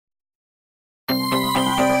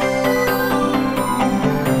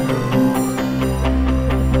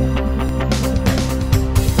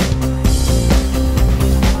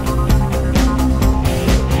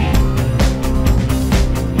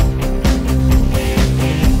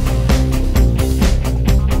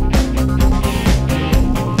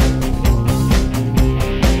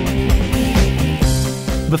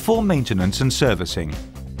before maintenance and servicing.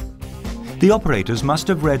 The operators must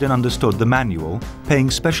have read and understood the manual,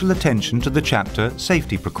 paying special attention to the chapter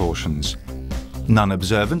Safety Precautions.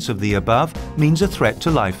 Non-observance of the above means a threat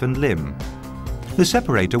to life and limb. The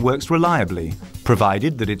separator works reliably,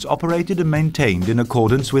 provided that it's operated and maintained in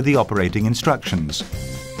accordance with the operating instructions.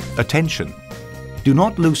 Attention! Do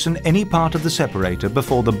not loosen any part of the separator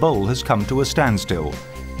before the bowl has come to a standstill.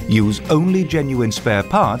 Use only genuine spare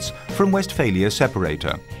parts from Westfalia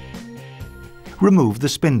Separator. Remove the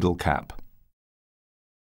spindle cap.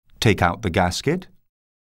 Take out the gasket.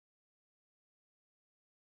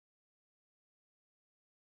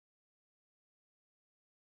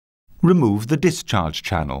 Remove the discharge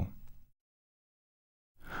channel.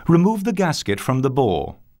 Remove the gasket from the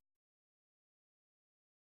bore.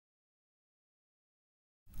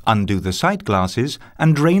 Undo the sight glasses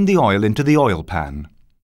and drain the oil into the oil pan.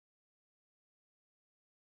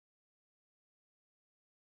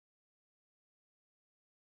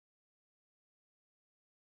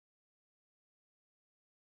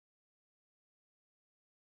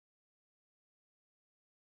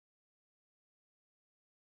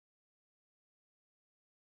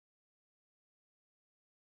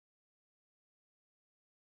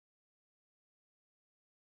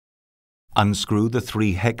 Unscrew the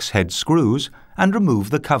 3 hex head screws and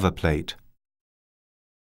remove the cover plate.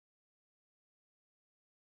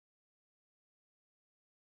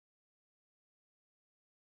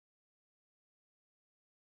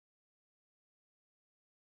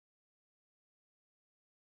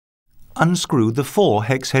 Unscrew the 4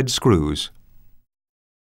 hex head screws.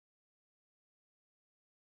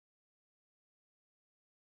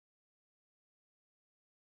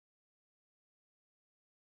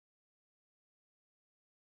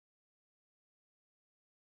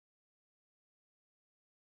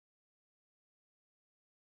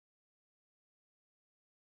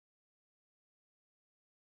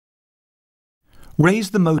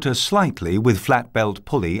 Raise the motor slightly with flat belt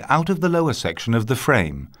pulley out of the lower section of the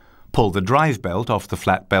frame. Pull the drive belt off the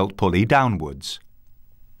flat belt pulley downwards.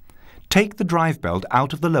 Take the drive belt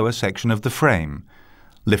out of the lower section of the frame.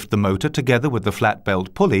 Lift the motor together with the flat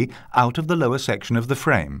belt pulley out of the lower section of the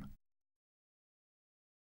frame.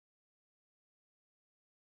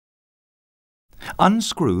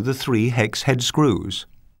 Unscrew the 3 hex head screws.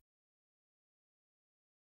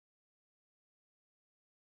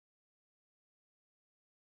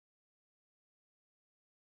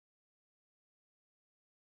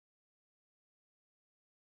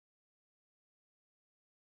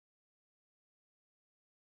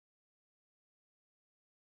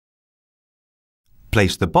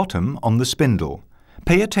 Place the bottom on the spindle.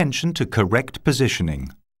 Pay attention to correct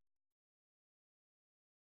positioning.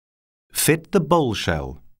 Fit the bowl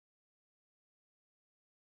shell.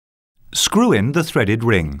 Screw in the threaded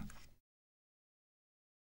ring.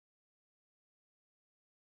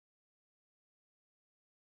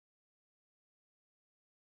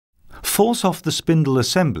 Force off the spindle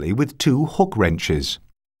assembly with 2 hook wrenches.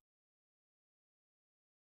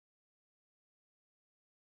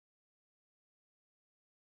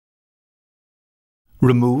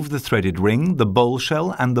 Remove the threaded ring, the bowl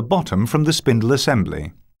shell and the bottom from the spindle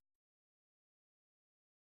assembly.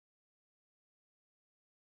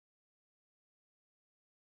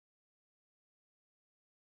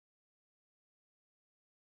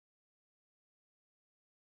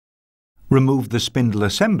 Remove the spindle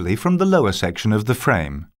assembly from the lower section of the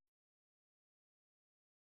frame.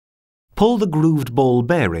 Pull the grooved ball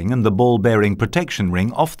bearing and the ball bearing protection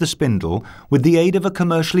ring off the spindle with the aid of a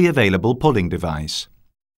commercially available pulling device.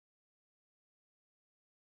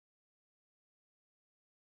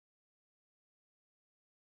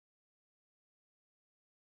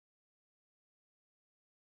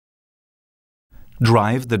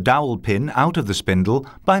 Drive the dowel pin out of the spindle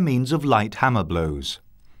by means of light hammer blows.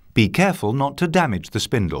 Be careful not to damage the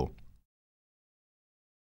spindle.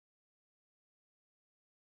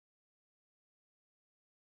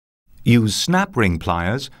 Use snap ring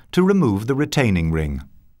pliers to remove the retaining ring.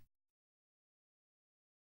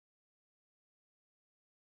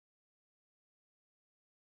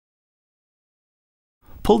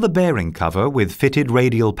 Pull the bearing cover with fitted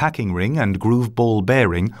radial packing ring and groove ball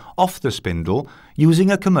bearing off the spindle using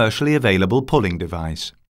a commercially available pulling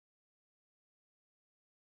device.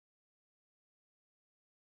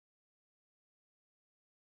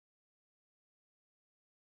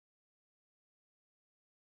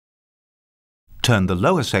 Turn the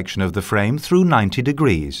lower section of the frame through 90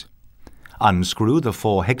 degrees. Unscrew the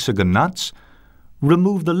 4 hexagon nuts.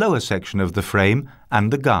 Remove the lower section of the frame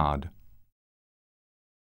and the guard.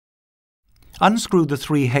 Unscrew the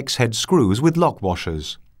 3 hex head screws with lock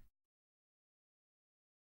washers.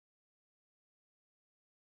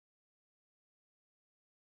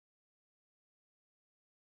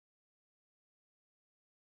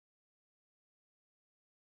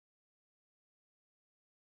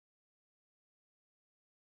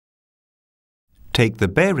 Take the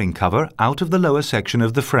bearing cover out of the lower section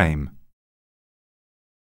of the frame.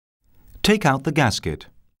 Take out the gasket.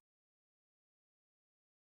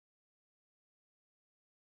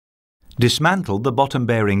 Dismantle the bottom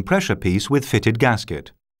bearing pressure piece with fitted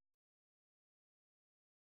gasket.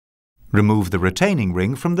 Remove the retaining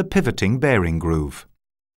ring from the pivoting bearing groove.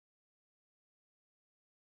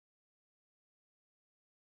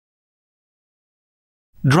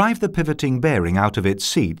 Drive the pivoting bearing out of its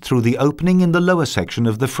seat through the opening in the lower section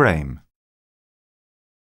of the frame.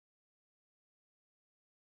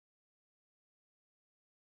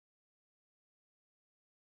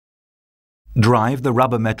 Drive the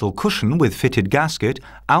rubber metal cushion with fitted gasket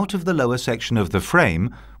out of the lower section of the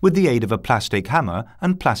frame with the aid of a plastic hammer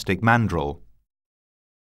and plastic mandrel.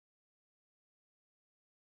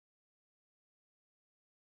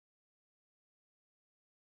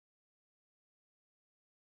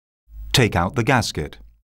 Take out the gasket.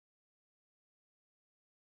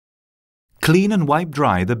 Clean and wipe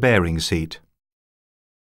dry the bearing seat.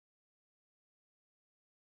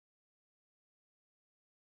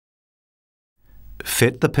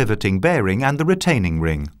 Fit the pivoting bearing and the retaining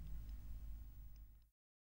ring.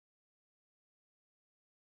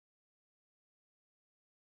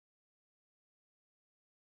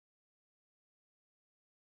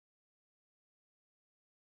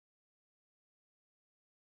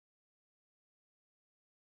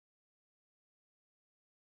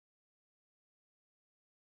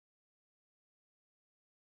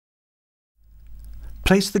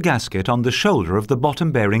 Place the gasket on the shoulder of the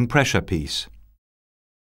bottom bearing pressure piece.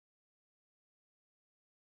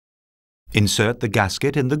 Insert the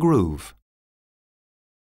gasket in the groove.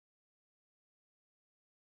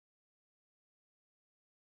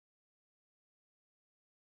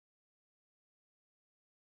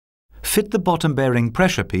 Fit the bottom bearing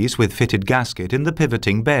pressure piece with fitted gasket in the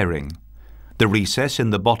pivoting bearing. The recess in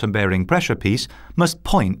the bottom bearing pressure piece must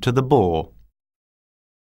point to the bore.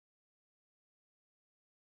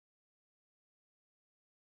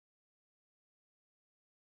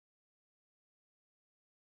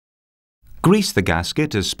 Grease the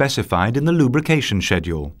gasket as specified in the lubrication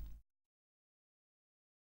schedule.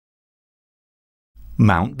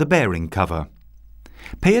 Mount the bearing cover.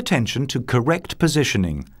 Pay attention to correct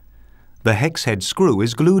positioning. The hex head screw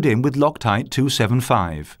is glued in with Loctite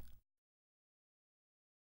 275.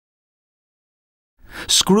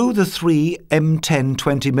 Screw the three M10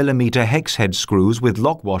 20mm hex head screws with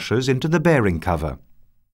lock washers into the bearing cover.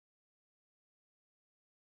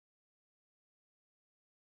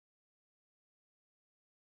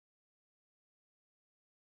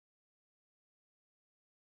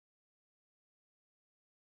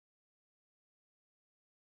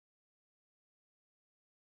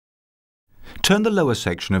 Turn the lower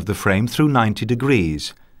section of the frame through 90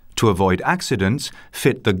 degrees. To avoid accidents,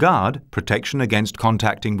 fit the guard, protection against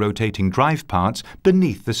contacting rotating drive parts,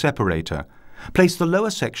 beneath the separator. Place the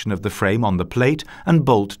lower section of the frame on the plate and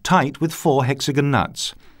bolt tight with 4 hexagon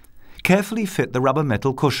nuts. Carefully fit the rubber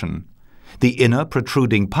metal cushion. The inner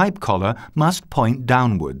protruding pipe collar must point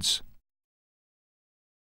downwards.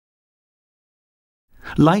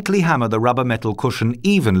 Lightly hammer the rubber metal cushion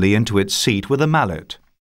evenly into its seat with a mallet.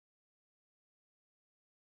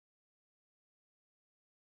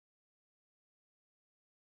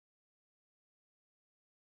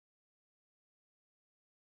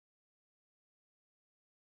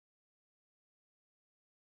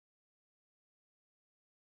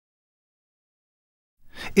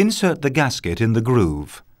 Insert the gasket in the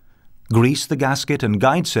groove. Grease the gasket and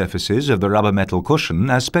guide surfaces of the rubber metal cushion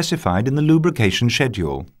as specified in the lubrication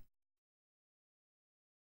schedule.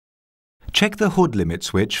 Check the hood limit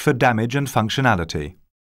switch for damage and functionality.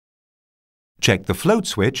 Check the float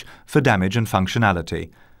switch for damage and functionality.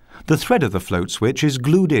 The thread of the float switch is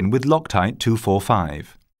glued in with Loctite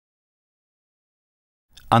 245.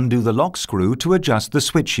 Undo the lock screw to adjust the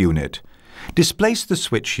switch unit. Displace the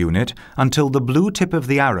switch unit until the blue tip of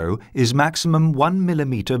the arrow is maximum 1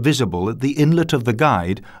 mm visible at the inlet of the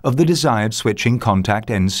guide of the desired switching contact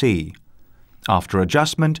NC. After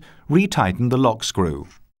adjustment, retighten the lock screw.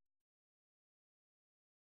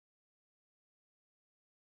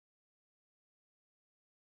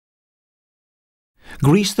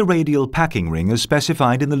 Grease the radial packing ring as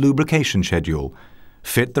specified in the lubrication schedule.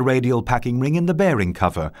 Fit the radial packing ring in the bearing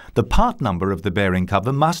cover. The part number of the bearing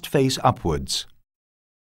cover must face upwards.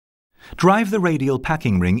 Drive the radial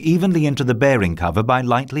packing ring evenly into the bearing cover by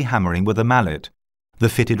lightly hammering with a mallet. The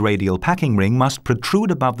fitted radial packing ring must protrude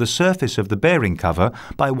above the surface of the bearing cover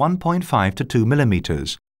by 1.5 to 2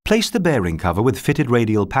 mm. Place the bearing cover with fitted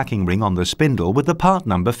radial packing ring on the spindle with the part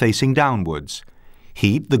number facing downwards.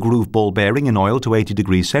 Heat the groove ball bearing in oil to 80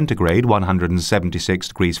 degrees centigrade, 176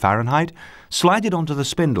 degrees Fahrenheit, slide it onto the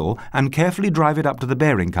spindle and carefully drive it up to the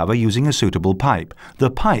bearing cover using a suitable pipe. The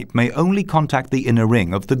pipe may only contact the inner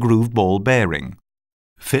ring of the groove ball bearing.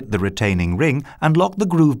 Fit the retaining ring and lock the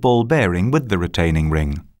groove ball bearing with the retaining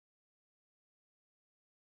ring.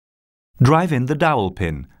 Drive in the dowel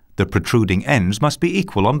pin. The protruding ends must be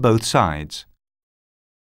equal on both sides.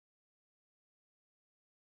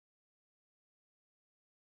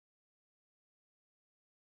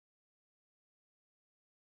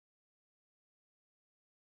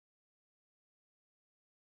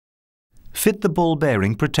 Fit the ball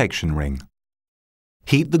bearing protection ring.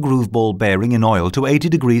 Heat the groove ball bearing in oil to 80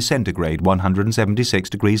 degrees centigrade, 176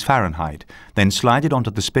 degrees Fahrenheit. Then slide it onto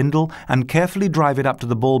the spindle and carefully drive it up to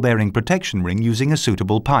the ball bearing protection ring using a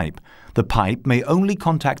suitable pipe. The pipe may only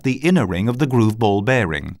contact the inner ring of the groove ball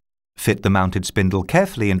bearing. Fit the mounted spindle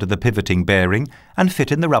carefully into the pivoting bearing and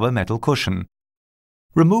fit in the rubber metal cushion.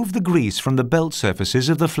 Remove the grease from the belt surfaces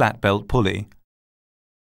of the flat belt pulley.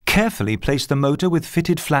 Carefully place the motor with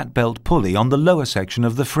fitted flat belt pulley on the lower section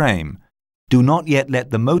of the frame. Do not yet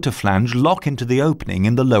let the motor flange lock into the opening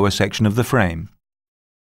in the lower section of the frame.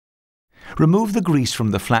 Remove the grease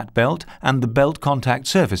from the flat belt and the belt contact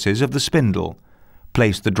surfaces of the spindle.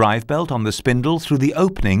 Place the drive belt on the spindle through the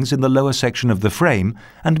openings in the lower section of the frame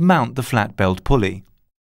and mount the flat belt pulley.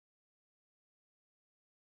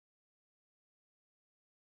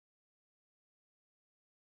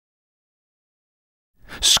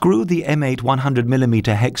 Screw the M8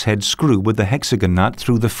 100mm hex head screw with the hexagon nut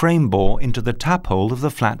through the frame bore into the tap hole of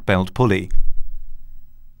the flat belt pulley.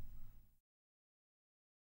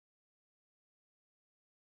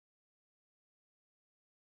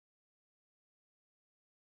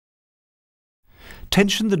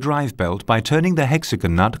 Tension the drive belt by turning the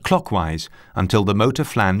hexagon nut clockwise until the motor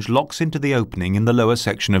flange locks into the opening in the lower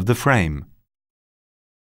section of the frame.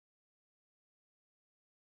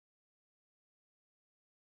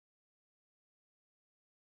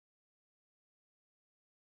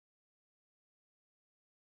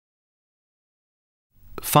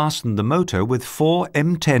 Fasten the motor with 4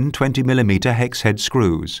 M10 20mm hex head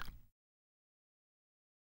screws.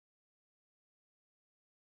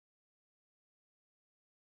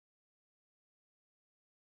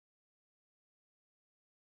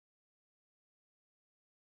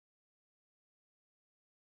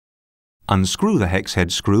 Unscrew the hex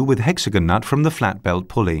head screw with hexagon nut from the flat belt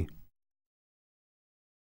pulley.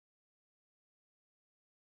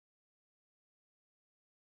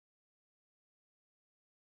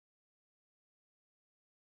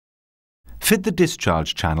 Fit the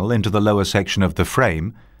discharge channel into the lower section of the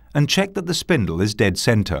frame and check that the spindle is dead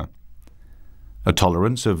center. A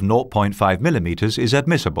tolerance of 0.5mm is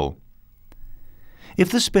admissible.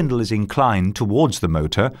 If the spindle is inclined towards the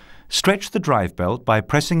motor, stretch the drive belt by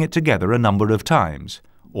pressing it together a number of times,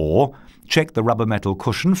 or check the rubber metal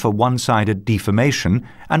cushion for one-sided deformation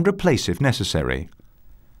and replace if necessary.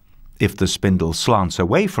 If the spindle slants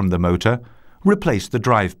away from the motor, replace the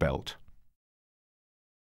drive belt.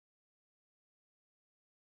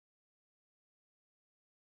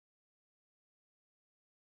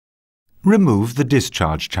 Remove the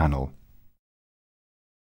discharge channel.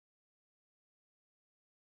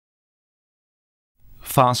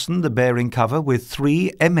 Fasten the bearing cover with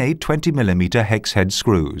 3 M8 20mm hex head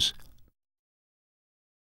screws.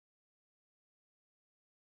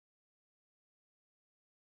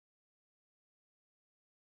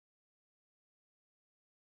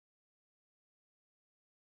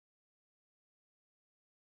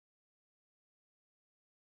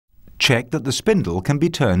 Check that the spindle can be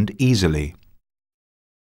turned easily.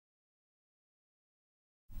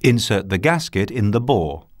 Insert the gasket in the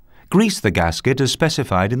bore. Grease the gasket as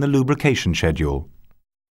specified in the lubrication schedule.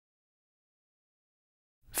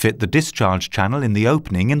 Fit the discharge channel in the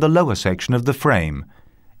opening in the lower section of the frame.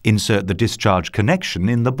 Insert the discharge connection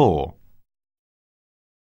in the bore.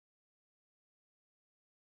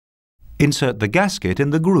 Insert the gasket in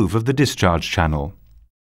the groove of the discharge channel.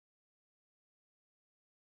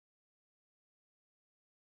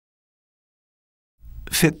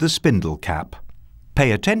 Fit the spindle cap.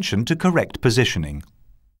 Pay attention to correct positioning.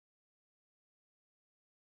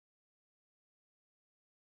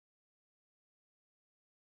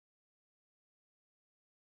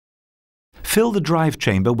 Fill the drive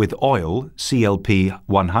chamber with oil, CLP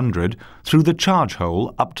 100, through the charge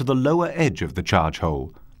hole up to the lower edge of the charge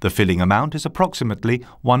hole. The filling amount is approximately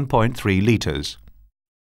 1.3 litres.